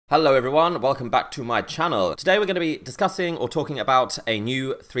Hello everyone, welcome back to my channel. Today we're going to be discussing or talking about a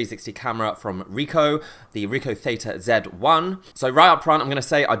new 360 camera from Ricoh, the Ricoh Theta Z1. So right up front I'm going to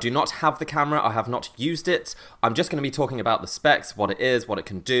say I do not have the camera, I have not used it. I'm just going to be talking about the specs, what it is, what it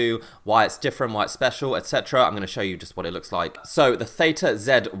can do, why it's different, why it's special, etc. I'm going to show you just what it looks like. So the Theta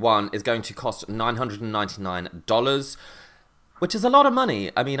Z1 is going to cost $999. Which is a lot of money.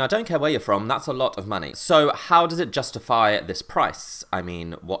 I mean, I don't care where you're from, that's a lot of money. So how does it justify this price? I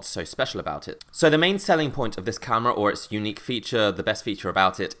mean, what's so special about it? So the main selling point of this camera, or its unique feature, the best feature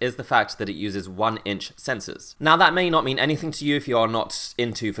about it, is the fact that it uses 1-inch sensors. Now that may not mean anything to you if you are not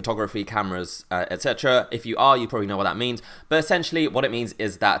into photography, cameras, etc. If you are, you probably know what that means. But essentially what it means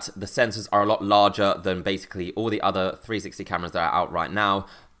is that the sensors are a lot larger than basically all the other 360 cameras that are out right now.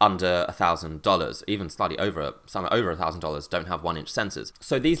 Under $1,000, even slightly over, some over $1,000 don't have 1-inch sensors.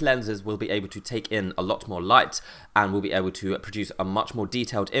 So these lenses will be able to take in a lot more light and will be able to produce a much more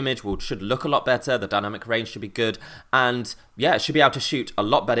detailed image, which should look a lot better, the dynamic range should be good, and yeah, it should be able to shoot a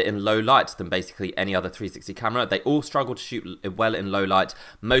lot better in low light than basically any other 360 camera. They all struggle to shoot well in low light,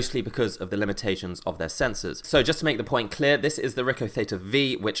 mostly because of the limitations of their sensors. So just to make the point clear, this is the Ricoh Theta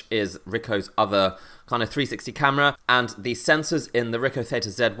V, which is Ricoh's other kind of 360 camera, and the sensors in the Ricoh Theta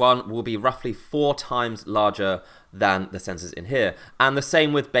Z1 will be roughly 4 times larger than the sensors in here. And the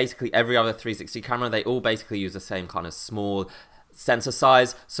same with basically every other 360 camera, they all basically use the same kind of small sensor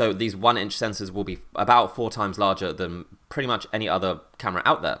size, so these 1-inch sensors will be about 4 times larger than pretty much any other camera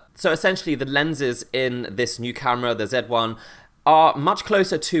out there. So essentially the lenses in this new camera, the Z1, are much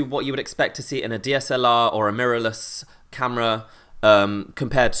closer to what you would expect to see in a DSLR or a mirrorless camera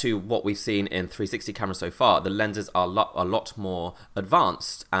compared to what we've seen in 360 cameras so far. The lenses are a lot more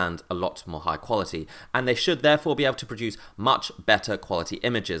advanced and a lot more high quality, and they should therefore be able to produce much better quality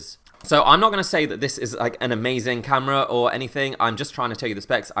images. So I'm not going to say that this is like an amazing camera or anything, I'm just trying to tell you the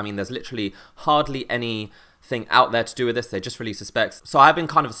specs. I mean, there's literally hardly anything out there to do with this, they just released the specs. So I've been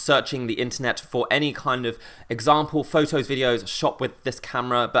kind of searching the internet for any kind of example photos, videos shot with this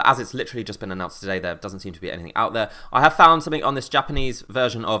camera, but as it's literally just been announced today, there doesn't seem to be anything out there. I have found something on this Japanese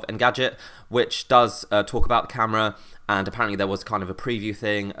version of Engadget, which does talk about the camera, and apparently there was kind of a preview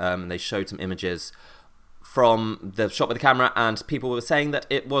thing, and they showed some images from the shot with the camera, and people were saying that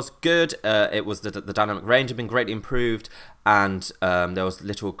it was good. It was the dynamic range had been greatly improved, and there was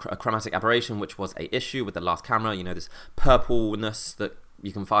little chromatic aberration, which was a issue with the last camera. You know, this purpleness that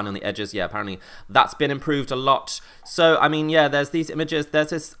you can find on the edges. Yeah, apparently that's been improved a lot. So I mean, yeah, there's these images. There's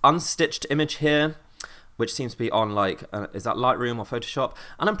this unstitched image here, which seems to be on like is that Lightroom or Photoshop?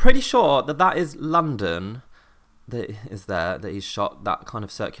 And I'm pretty sure that that is London. That is there. That he's shot that kind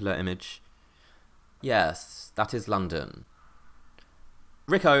of circular image. Yes, that is London.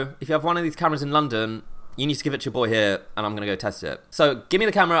 Ricoh, if you have one of these cameras in London, you need to give it to your boy here, and I'm going to go test it. So give me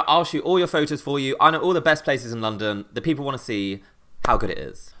the camera, I'll shoot all your photos for you. I know all the best places in London. The people want to see how good it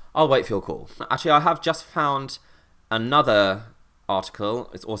is. I'll wait for your call. Actually, I have just found another article.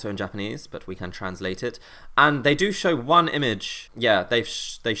 It's also in Japanese, but we can translate it. And they do show one image. Yeah, they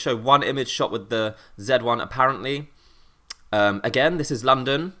show one image shot with the Z1 apparently. Again, this is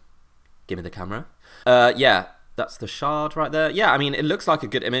London. Give me the camera. Yeah, that's the shard right there. Yeah, I mean, it looks like a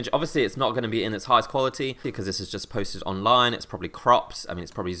good image. Obviously, it's not going to be in its highest quality because this is just posted online. It's probably cropped. I mean,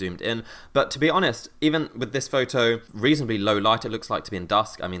 it's probably zoomed in. But to be honest, even with this photo, reasonably low light, it looks like to be in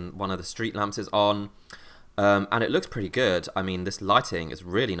dusk. I mean, one of the street lamps is on, and it looks pretty good. I mean, this lighting is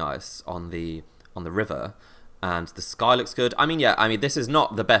really nice on the river. And the sky looks good. I mean, yeah, I mean, this is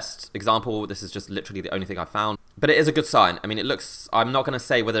not the best example. This is just literally the only thing I found. But it is a good sign. I mean, it looks, I'm not going to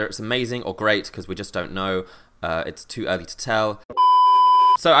say whether it's amazing or great because we just don't know. It's too early to tell.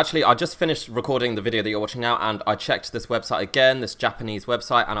 So actually, I just finished recording the video that you're watching now, and I checked this website again, this Japanese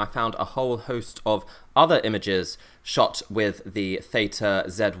website, and I found a whole host of other images shot with the Theta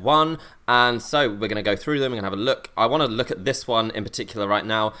Z1, and so we're going to go through them, we're going to have a look. I want to look at this one in particular right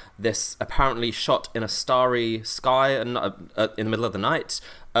now, this apparently shot in a starry sky in the middle of the night.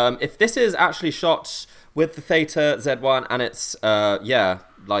 If this is actually shot with the Theta Z1 and it's, yeah,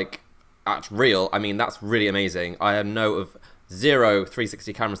 like, real, I mean, that's really amazing. I know of 0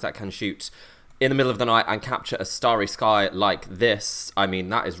 360 cameras that can shoot in the middle of the night and capture a starry sky like this. I mean,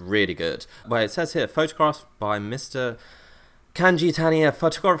 that is really good. Well, it says here, photographs by Mr. Kanji Taniya,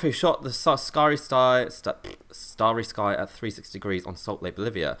 photography shot the starry sky at 360 degrees on Salt Lake,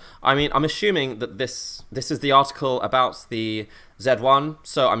 Bolivia. I mean, I'm assuming that this is the article about the Z1,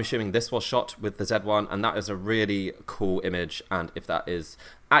 so I'm assuming this was shot with the Z1, and that is a really cool image, and if that is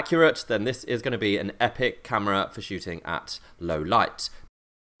accurate, then this is going to be an epic camera for shooting at low light.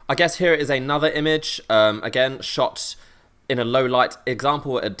 I guess here is another image, again, shot in a low light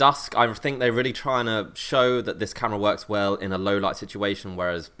example at dusk. I think they're really trying to show that this camera works well in a low light situation,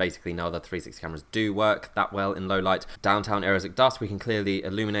 whereas basically no other 360 cameras do work that well in low light. Downtown areas at dusk, we can clearly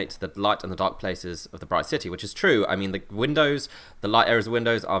illuminate the light and the dark places of the bright city, which is true. I mean, the windows, the light areas of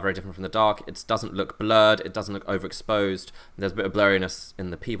windows are very different from the dark. It doesn't look blurred, it doesn't look overexposed. There's a bit of blurriness in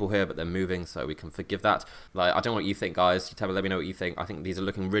the people here, but they're moving, so we can forgive that. Like, I don't know what you think, guys. Let me know what you think. I think these are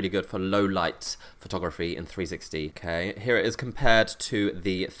looking really good for low light photography in 360. Okay, here it is compared to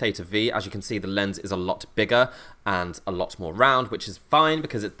the Theta V. As you can see, the lens is a lot bigger and a lot more round, which is fine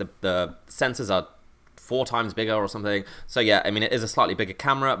because the sensors are 4 times bigger or something. So yeah, I mean, it is a slightly bigger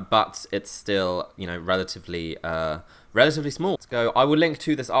camera, but it's still, you know, relatively small. Let's go. I will link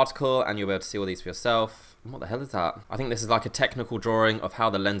to this article and you'll be able to see all these for yourself. What the hell is that? I think this is like a technical drawing of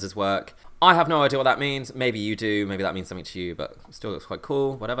how the lenses work. I have no idea what that means. Maybe you do. Maybe that means something to you, but it still looks quite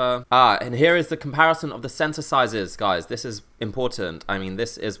cool. Whatever. And here is the comparison of the sensor sizes, guys. This is important. I mean,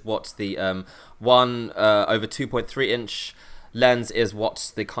 this is what the 1 over 2.3 inch lens is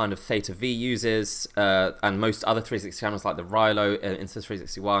what the kind of Theta V uses, and most other 360 cameras like the Ricoh,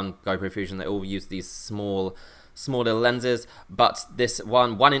 Insta360 One, GoPro Fusion, they all use these small little lenses. But this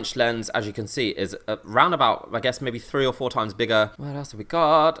 1 inch lens, as you can see, is around about, I guess, maybe 3 or 4 times bigger. What else have we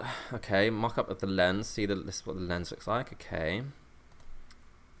got? Okay, mock-up of the lens. See, this is what the lens looks like. Okay,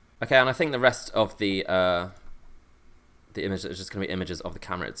 and I think the rest of the image is just going to be images of the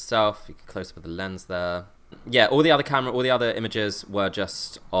camera itself. You can close up with the lens there. Yeah, all the other images were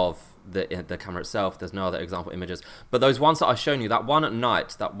just of the camera itself. There's no other example images. But those ones that I've shown you, that one at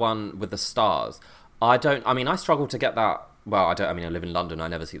night, that one with the stars, I struggle to get that. Well, I live in London, I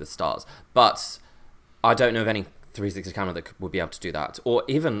never see the stars. But I don't know of any 360 camera that would be able to do that. Or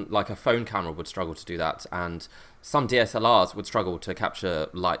even like a phone camera would struggle to do that. And some DSLRs would struggle to capture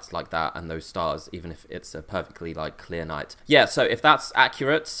lights like that and those stars, even if it's a perfectly like clear night. Yeah, so if that's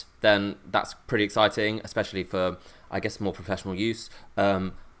accurate, then that's pretty exciting, especially for, I guess, more professional use.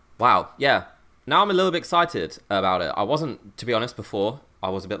 Wow, yeah. Now I'm a little bit excited about it. I wasn't, to be honest, before. I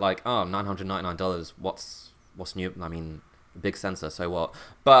was a bit like, oh, $999, what's new? I mean, big sensor, so what?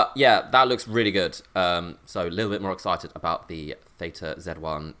 But yeah, that looks really good. So a little bit more excited about the Theta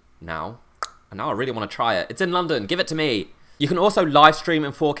Z1 now. And now I really want to try it. It's in London, give it to me. You can also live stream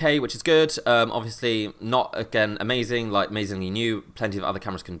in 4K, which is good. Obviously not, again, amazingly new. Plenty of other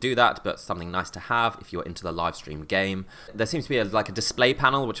cameras can do that, but something nice to have if you're into the live stream game. There seems to be like a display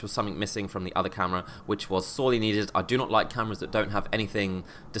panel, which was something missing from the other camera, which was sorely needed. I do not like cameras that don't have anything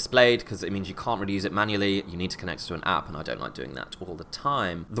displayed, because it means you can't really use it manually. You need to connect to an app, and I don't like doing that all the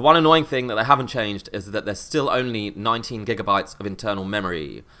time. The one annoying thing that they haven't changed is that there's still only 19 gigabytes of internal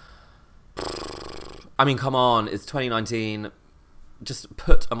memory. I mean, come on, it's 2019. Just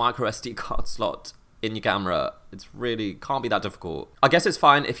put a micro SD card slot in your camera. It's really can't be that difficult. I guess it's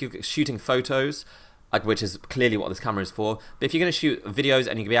fine if you're shooting photos, like, which is clearly what this camera is for. But if you're going to shoot videos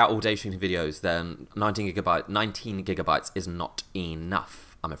and you can be out all day shooting videos, then 19 gigabytes is not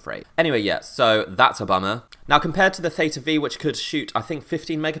enough, I'm afraid. Anyway, yeah, so that's a bummer. Now, compared to the Theta V, which could shoot, I think,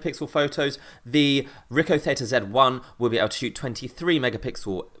 15 megapixel photos, the Ricoh Theta Z1 will be able to shoot 23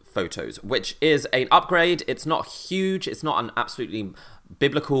 megapixel photos, which is an upgrade. It's not huge, it's not an absolutely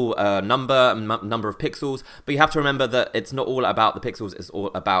biblical number of pixels, but you have to remember that it's not all about the pixels, it's all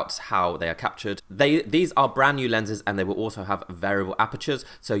about how they are captured. These are brand new lenses, and they will also have variable apertures,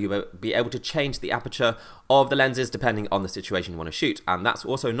 so you will be able to change the aperture of the lenses depending on the situation you want to shoot, and that's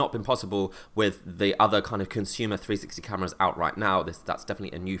also not been possible with the other kind of consumer 360 cameras out right now. That's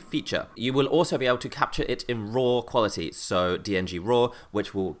definitely a new feature. You will also be able to capture it in RAW quality, so DNG RAW,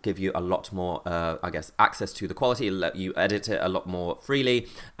 which will give you a lot more, I guess, access to the quality, let you edit it a lot more freely,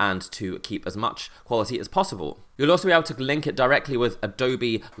 and to keep as much quality as possible. You'll also be able to link it directly with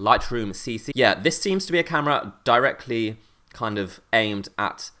Adobe Lightroom CC. Yeah, this seems to be a camera directly kind of aimed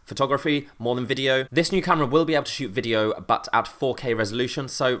at photography more than video. This new camera will be able to shoot video, but at 4K resolution,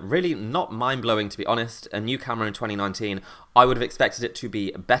 so really not mind-blowing, to be honest. A new camera in 2019, I would have expected it to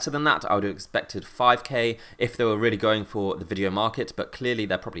be better than that. I would have expected 5K if they were really going for the video market, but clearly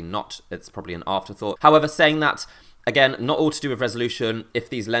they're probably not. It's probably an afterthought. However, saying that, again, not all to do with resolution. If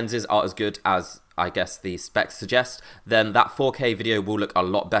these lenses are as good as, I guess, the specs suggest, then that 4K video will look a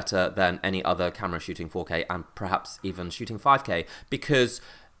lot better than any other camera shooting 4K, and perhaps even shooting 5K, because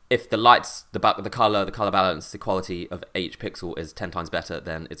if the lights, the color balance, the quality of each pixel is 10 times better,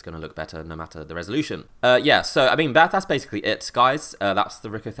 then it's going to look better no matter the resolution. Yeah, so I mean, that's basically it, guys. That's the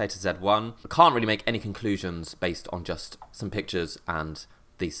Ricoh Theta Z1. I can't really make any conclusions based on just some pictures and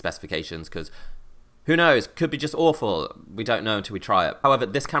these specifications, because Who knows, could be just awful, we don't know until we try it. However,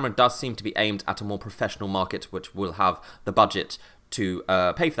 this camera does seem to be aimed at a more professional market, which will have the budget to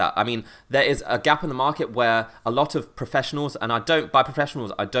pay for that. I mean, there is a gap in the market where a lot of professionals, and by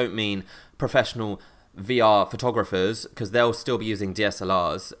professionals, I don't mean professional VR photographers, because they'll still be using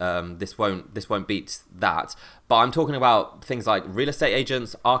DSLRs. This won't beat that. But I'm talking about things like real estate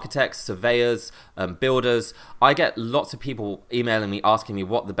agents, architects, surveyors, builders. I get lots of people emailing me asking me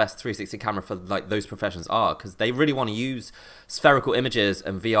what the best 360 camera for like those professions are, because they really want to use spherical images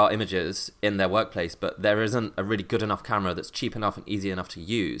and VR images in their workplace, but there isn't a really good enough camera that's cheap enough and easy enough to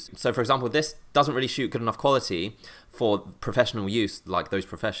use. So for example, this doesn't really shoot good enough quality for professional use like those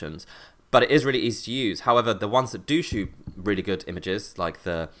professions, but it is really easy to use. However, the ones that do shoot really good images, like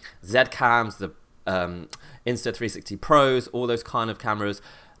the Z cams, the Insta360 Pros, all those kind of cameras,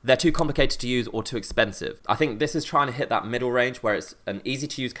 they're too complicated to use or too expensive. I think this is trying to hit that middle range where it's an easy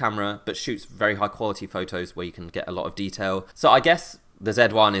to use camera but shoots very high quality photos where you can get a lot of detail. So I guess the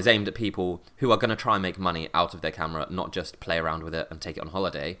Z1 is aimed at people who are going to try and make money out of their camera, not just play around with it and take it on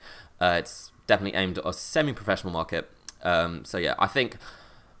holiday. It's definitely aimed at a semi-professional market. So yeah, I think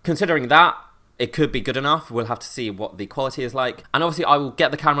considering that, it could be good enough. We'll have to see what the quality is like. And obviously I will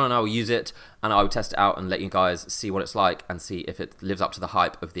get the camera and I will use it and I will test it out and let you guys see what it's like and see if it lives up to the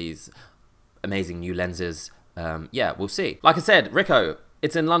hype of these amazing new lenses. Yeah, we'll see. Like I said, Ricoh,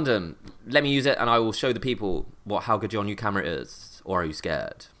 it's in London. Let me use it and I will show the people how good your new camera is. Or are you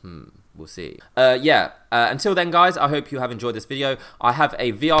scared? We'll see. Until then, guys, I hope you have enjoyed this video. I have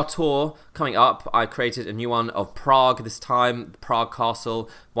a VR tour coming up. I created a new one of Prague this time, Prague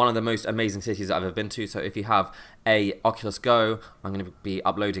Castle, one of the most amazing cities that I've ever been to. So if you have a Oculus Go, I'm going to be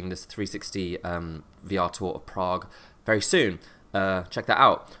uploading this 360 VR tour of Prague very soon. Check that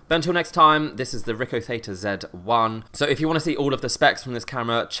out. But until next time, this is the Ricoh Theta Z1. So if you want to see all of the specs from this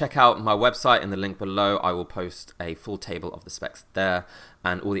camera, check out my website in the link below. I will post a full table of the specs there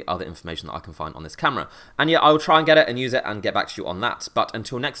and all the other information that I can find on this camera. And yeah, I will try and get it and use it and get back to you on that. But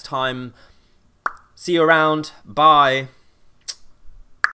until next time, see you around. Bye.